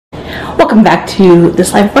Welcome back to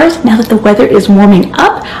this live of ours. Now that the weather is warming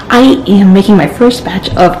up, I am making my first batch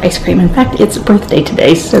of ice cream. In fact, it's birthday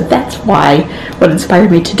today, so that's what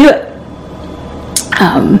inspired me to do it.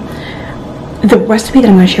 The recipe that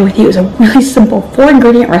I'm going to share with you is a really simple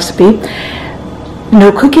 4-ingredient recipe.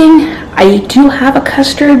 No cooking. I do have a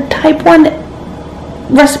custard type 1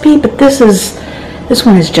 recipe, but this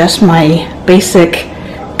one is just my basic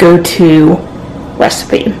go-to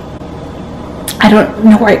recipe. I don't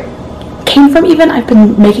know where it came from even. I've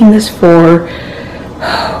been making this for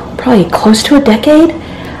probably close to a decade.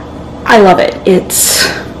 I love it. It's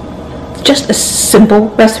just a simple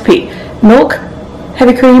recipe. Milk,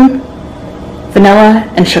 heavy cream, vanilla,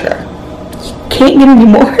 and sugar. You can't get any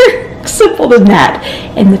more simple than that.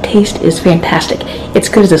 And the taste is fantastic. It's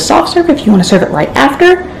good as a soft serve if you want to serve it right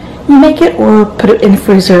after you make it, or put it in the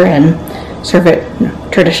freezer and serve it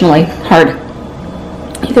traditionally hard.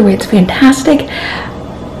 Either way, it's fantastic,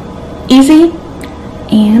 easy,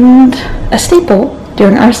 and a staple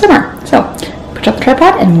during our summer. So, put up the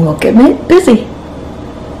tripod and we'll get busy.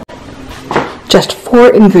 Just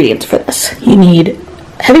 4 ingredients for this. You need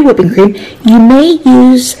heavy whipping cream. You may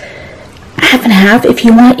use half and half if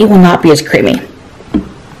you want. It will not be as creamy.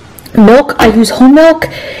 Milk, I use whole milk.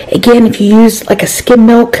 Again, if you use like a skim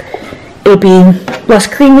milk, it'll be less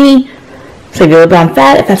creamy. Save you a little bit on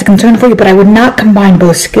fat if that's a concern for you, but I would not combine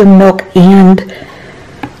both skim milk and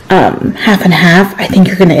half and half. I think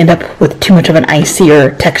you're going to end up with too much of an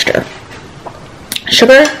icier texture.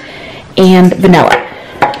 Sugar and vanilla.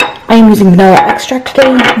 I am using vanilla extract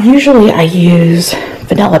today. Usually I use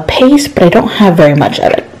vanilla paste, but I don't have very much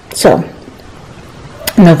of it. So,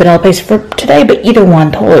 no vanilla paste for today, but either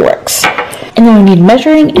one totally works. And then we need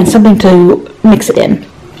measuring and something to mix it in.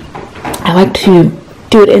 I like to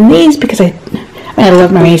do it in these because I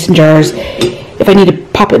love my mason jars. If I need to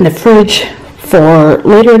pop it in the fridge for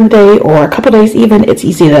later in the day or a couple days even, it's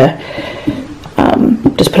easy to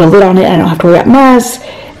just put a lid on it. I don't have to worry about mess,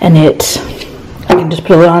 and I can just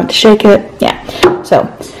put a lid on it to shake it. Yeah, so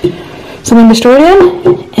something to store it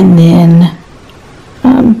in, and then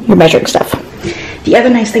your measuring stuff. The other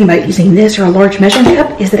nice thing about using this or a large measuring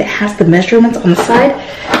cup is that it has the measurements on the side,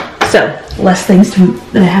 so less things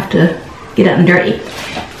that I have to get out and dirty.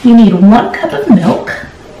 You need 1 cup of milk,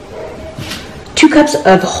 2 cups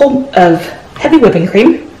of heavy whipping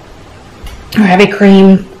cream, or heavy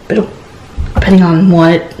cream, but depending on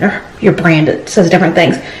or your brand, it says different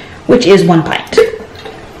things, which is 1 pint.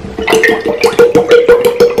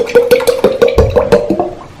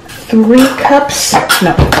 3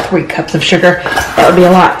 cups of sugar. That would be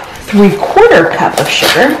a lot. 3/4 cup of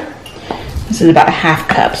sugar. This is about a half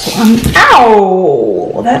cup, so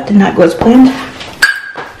ow! That did not go as planned.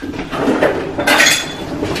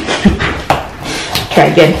 Try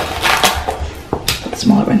again. The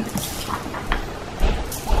smaller one.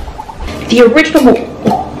 The original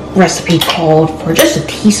recipe called for just a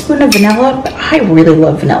teaspoon of vanilla, but I really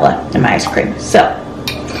love vanilla in my ice cream, so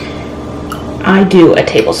I do a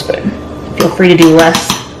tablespoon. Feel free to do less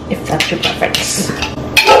if that's your preference.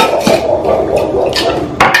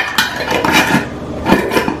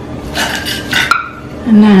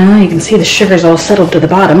 And now you can see the sugar's all settled to the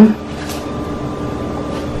bottom.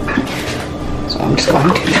 So I'm just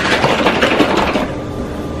going to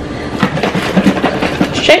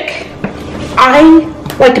shake. I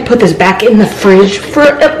like to put this back in the fridge for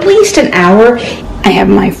at least an hour. I have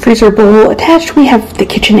my freezer bowl attached. We have the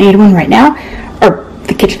KitchenAid one right now, or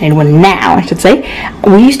the KitchenAid one now, I should say.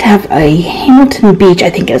 We used to have a Hamilton Beach, I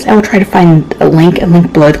think it is. I will try to find a link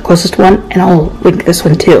below the closest one, and I'll link this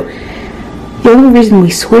one too. The only reason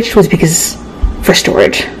we switched was because for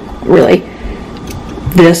storage, really.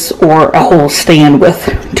 This or a whole stand with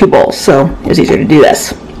 2 bowls, so it was easier to do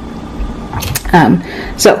this.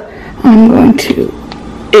 So I'm going to,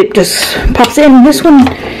 it just pops in. This one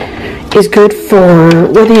is good for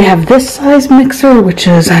whether you have this size mixer, which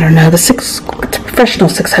is, I don't know, it's a professional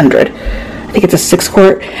 600. I think it's a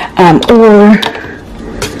 6-quart, or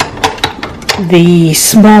the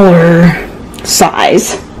smaller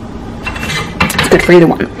size. Good for either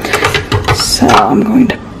one. So I'm going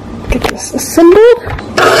to get this assembled,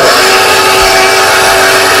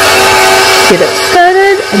 get it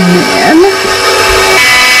started, and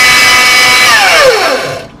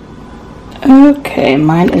then okay,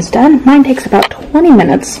 mine is done. Mine takes about 20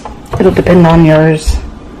 minutes. It'll depend on your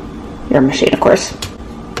machine, of course,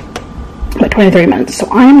 but 23 minutes. So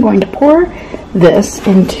I'm going to pour this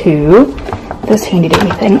into this handy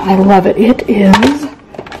dandy thing. I love it. It is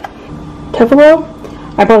Tupperware.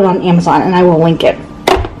 I bought it on Amazon and I will link it.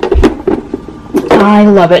 I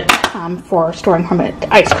love it for storing homemade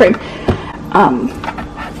ice cream.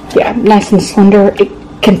 Yeah, nice and slender. It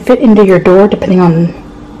can fit into your door depending on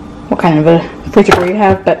what kind of a freezer door you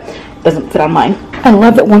have, but it doesn't fit on mine. I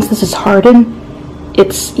love that once this is hardened,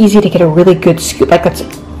 it's easy to get a really good scoop. Like that's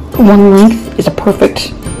one length is a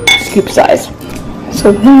perfect scoop size.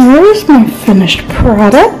 So there's my finished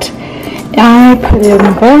product. I put in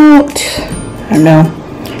about, I don't know,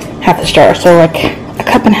 half a star, so like a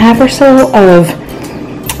cup and a half or so of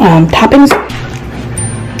toppings.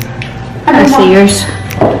 I see yours.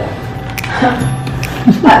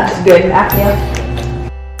 Just doing that, yeah.